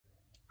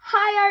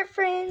Hi art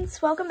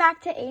friends, welcome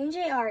back to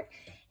A&J Art.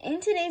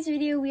 In today's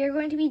video, we are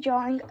going to be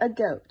drawing a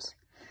goat.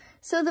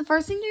 So the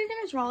first thing you're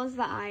going to draw is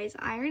the eyes.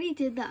 I already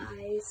did the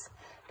eyes,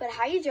 but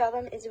how you draw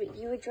them is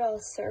you would draw a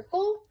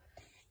circle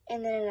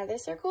and then another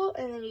circle,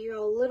 and then you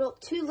draw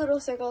two little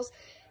circles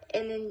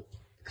and then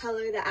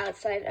color the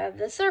outside of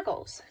the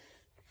circles.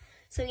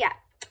 So yeah,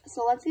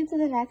 so let's get to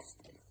the next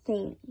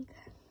thing.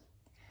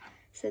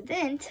 So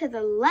then to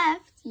the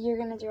left, you're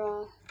going to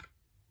draw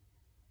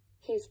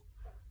his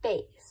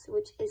face,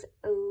 which is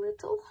a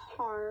little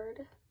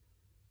hard.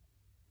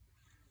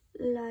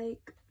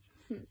 Like,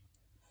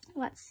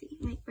 let's see,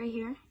 like right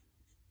here.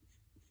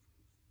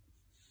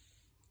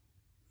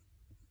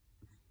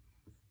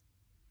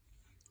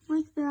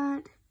 Like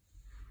that.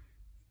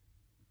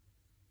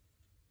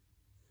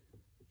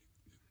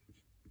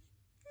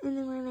 And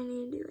then we're going to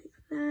need to do like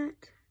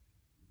that.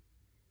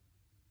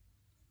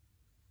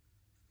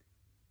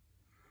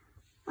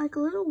 Like a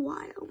little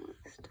Y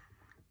almost.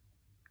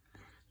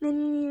 Then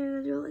you need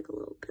to draw like a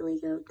little billy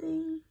goat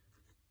thing.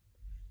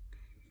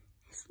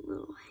 His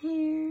little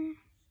hair.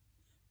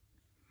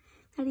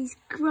 That he's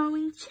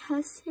growing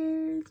chest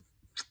hairs.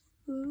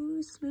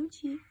 Ooh,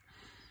 smoochy.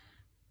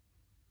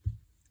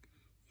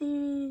 And you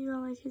need to draw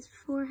like his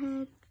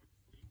forehead.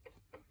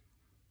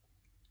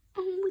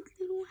 Oh, with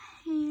little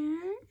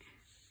hair.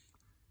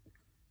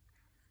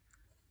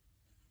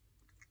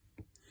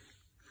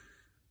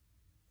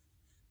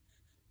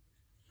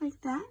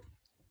 Like that.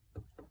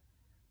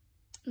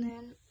 And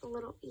then a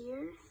little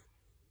ear.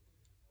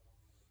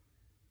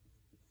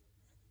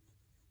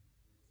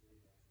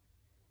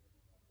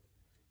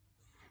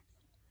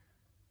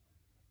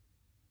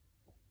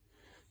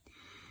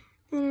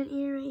 Then an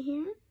ear right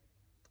here.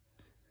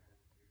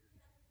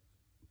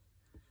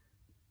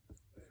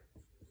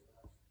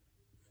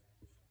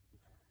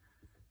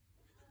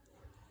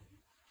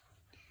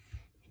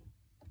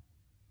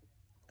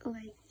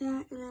 Like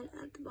that. And then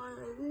at the bottom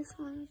of this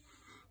one,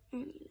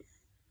 you're gonna need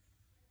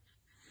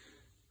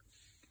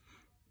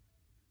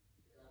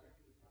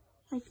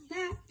like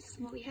that. This is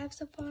what we have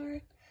so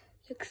far.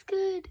 Looks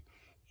good.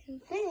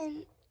 And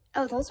then,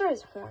 oh, those are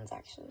his horns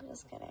actually,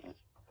 just kidding.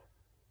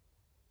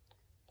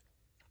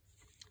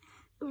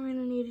 We're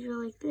gonna need to draw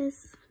like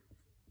this.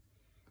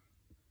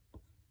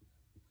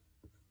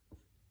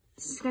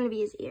 This is gonna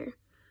be his ear.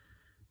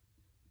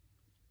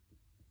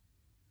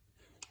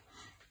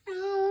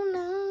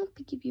 No,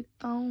 pick up your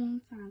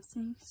phone, 5,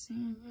 6,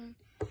 7.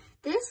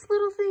 This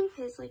little thing,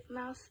 his like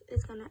mouth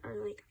is gonna, or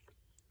like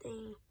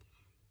thing,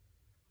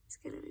 it's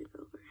gonna move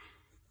over.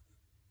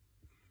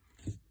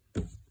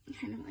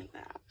 Kind of like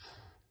that.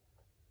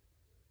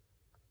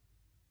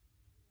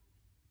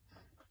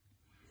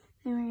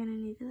 Then we're gonna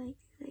need to like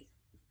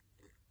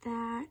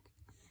that.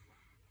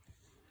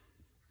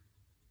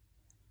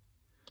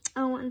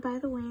 Oh, and by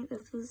the way,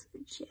 this was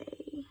J.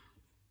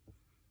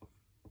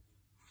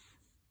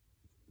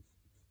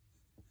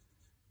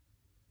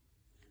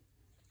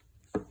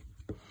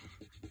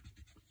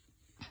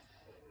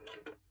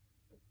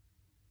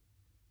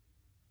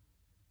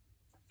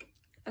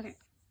 Okay.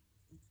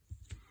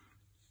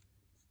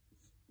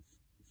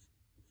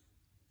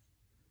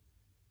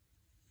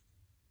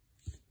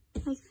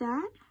 Like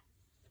that.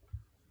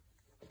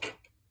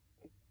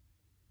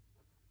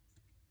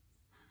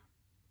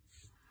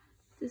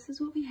 This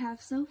is what we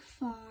have so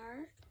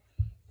far.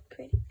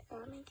 Pretty.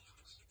 Oh my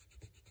gosh.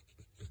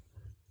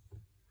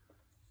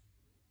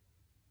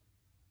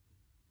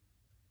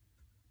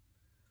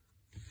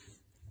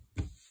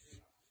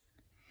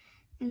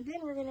 And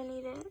then we're gonna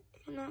need to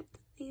connect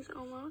these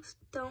almost.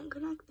 Don't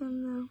connect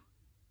them though.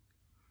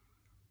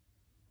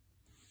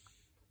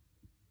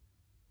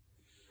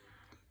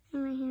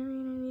 And right here we're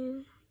gonna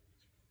need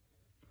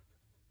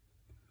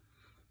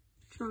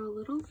to draw a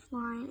little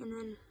line, and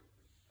then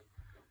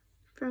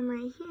from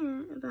right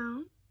here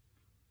about,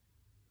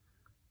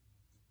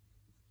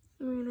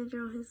 we're gonna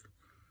draw his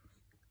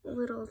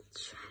little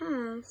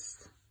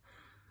chest,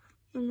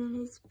 and then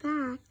his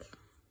back.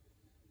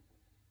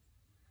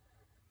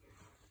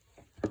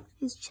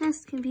 His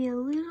chest can be a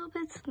little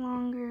bit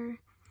longer.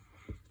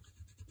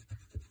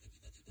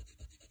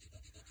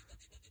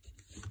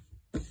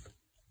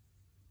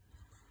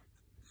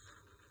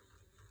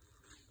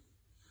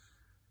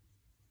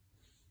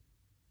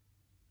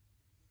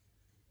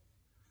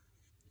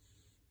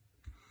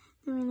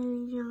 Then we're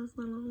going to draw his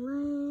little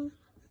leg.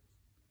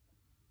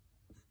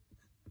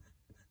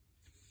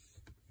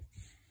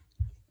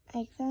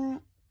 Like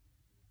that.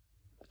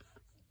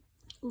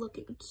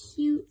 Looking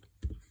cute.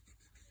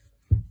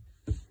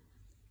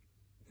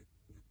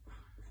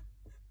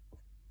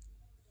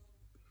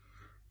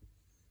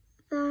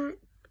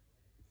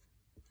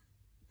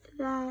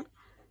 That.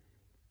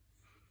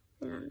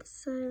 Then on the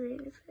side, we're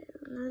going to put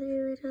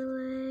another little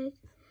leg.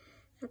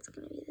 That's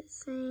going to be the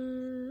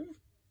same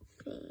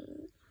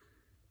thing.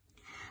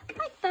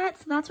 Like that.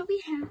 So that's what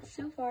we have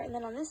so far. And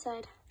then on this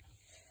side,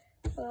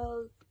 it's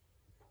going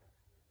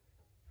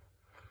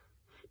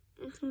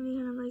to be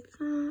kind of like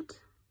that.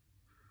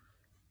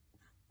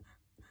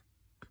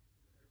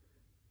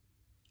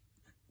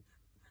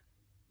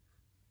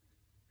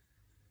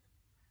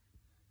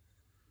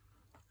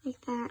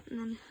 like that,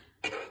 and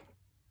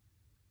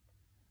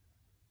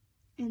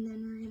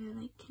then we're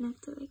gonna like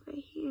connect it like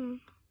right here.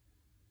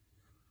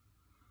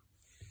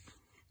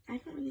 I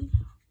don't really know.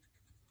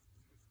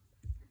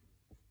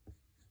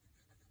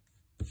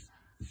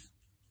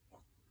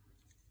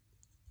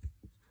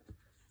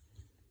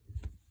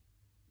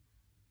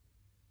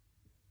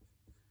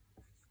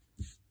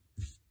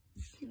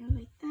 Kind of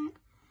like that.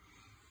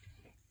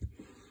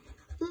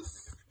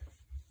 This.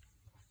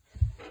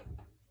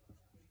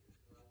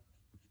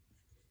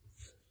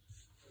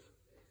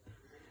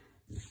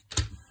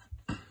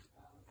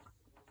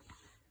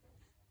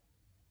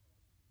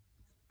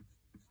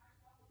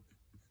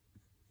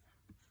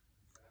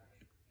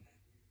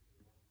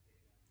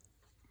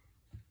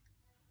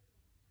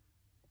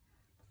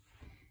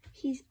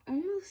 He's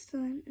almost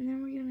done, and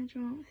then we're gonna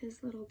draw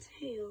his little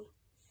tail.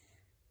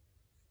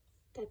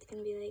 That's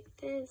gonna be like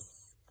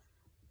this.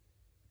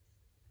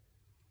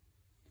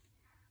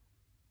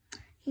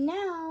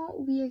 Now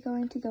we are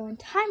going to go in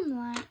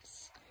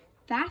time-lapse,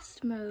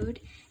 fast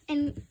mode,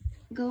 and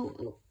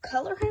go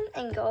color him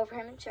and go over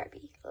him in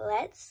Sharpie.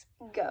 Let's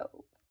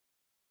go.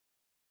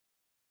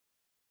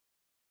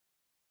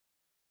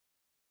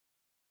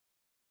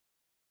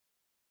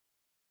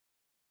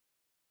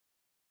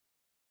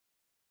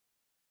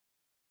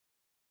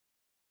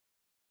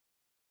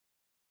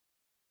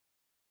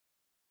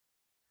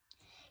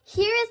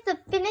 Here is the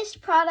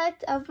finished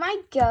product of my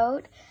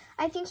goat.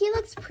 I think he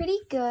looks pretty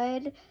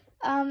good.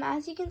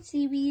 As you can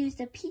see, we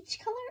used a peach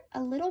color,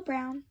 a little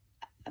brown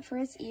for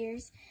his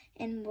ears,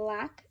 and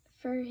black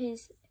for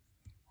his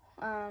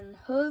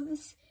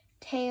hooves,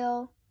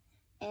 tail,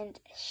 and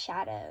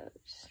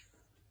shadows.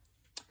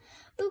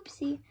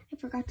 Oopsie, I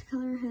forgot to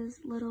color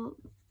his little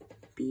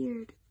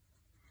beard.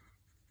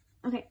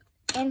 Okay,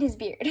 and his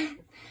beard.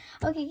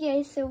 Okay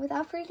guys, so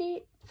without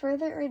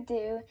further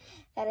ado,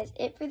 that is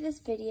it for this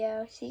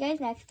video. See you guys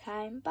next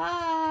time.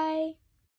 Bye!